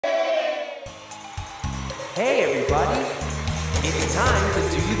Hey everybody, it's time to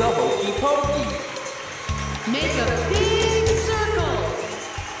do the Hokey Pokey. Make a big circle.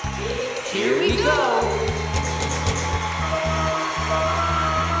 Here we go.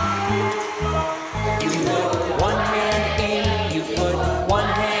 You put one hand in, you put one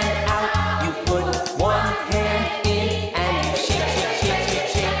hand out, you put one hand in, and you shake, shake, shake, shake,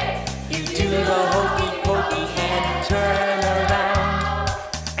 shake. You do the Hokey Pokey and turn around.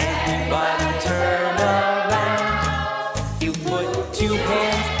 Everybody turn around. You put two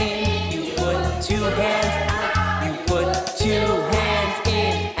hands in, you put two hands out, you put two hands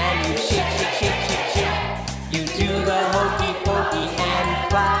in, and you shake, shake, shake, shake, shake. You do the Hokey Pokey and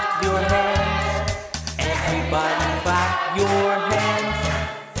clap your hands. Everybody clap your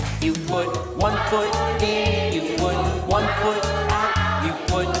hands. You put one foot in, you put one foot out, you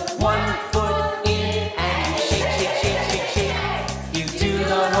put one foot in, and you shake, shake, shake, shake, shake. You do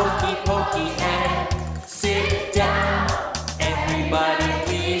the Hokey Pokey and sit down. Everybody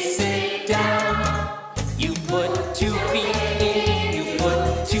please sit down. You put 2 feet in, you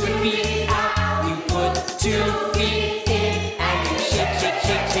put 2 feet out, you put 2 feet in, and you shake, shake,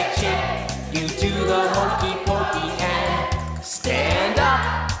 shake, shake, shake. You do the Hokey Pokey and stand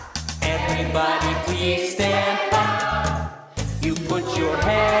up. Everybody please stand up. You put your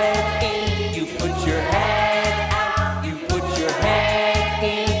head in, you put your head out, you put your head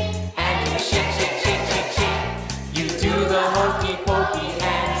in, and you shake, shake, shake, shake, shake. You do the Hokey Pokey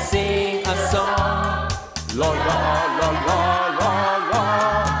and sing a song. La la la la la la.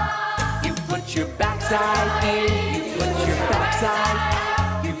 You put your backside in, you put your backside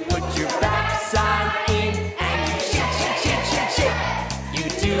out, you put your backside in, and you shake, shake, shake, shake, shake. You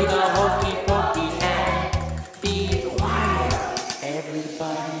do the Hokey Pokey and be quiet.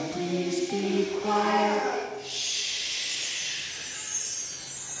 Everybody please be quiet.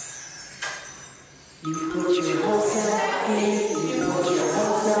 You put your whole self in, you put your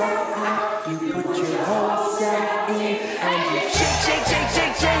whole self out, you put your whole self in, and you shake, shake, shake,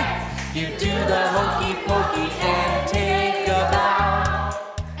 shake, shake. You do the Hokey Pokey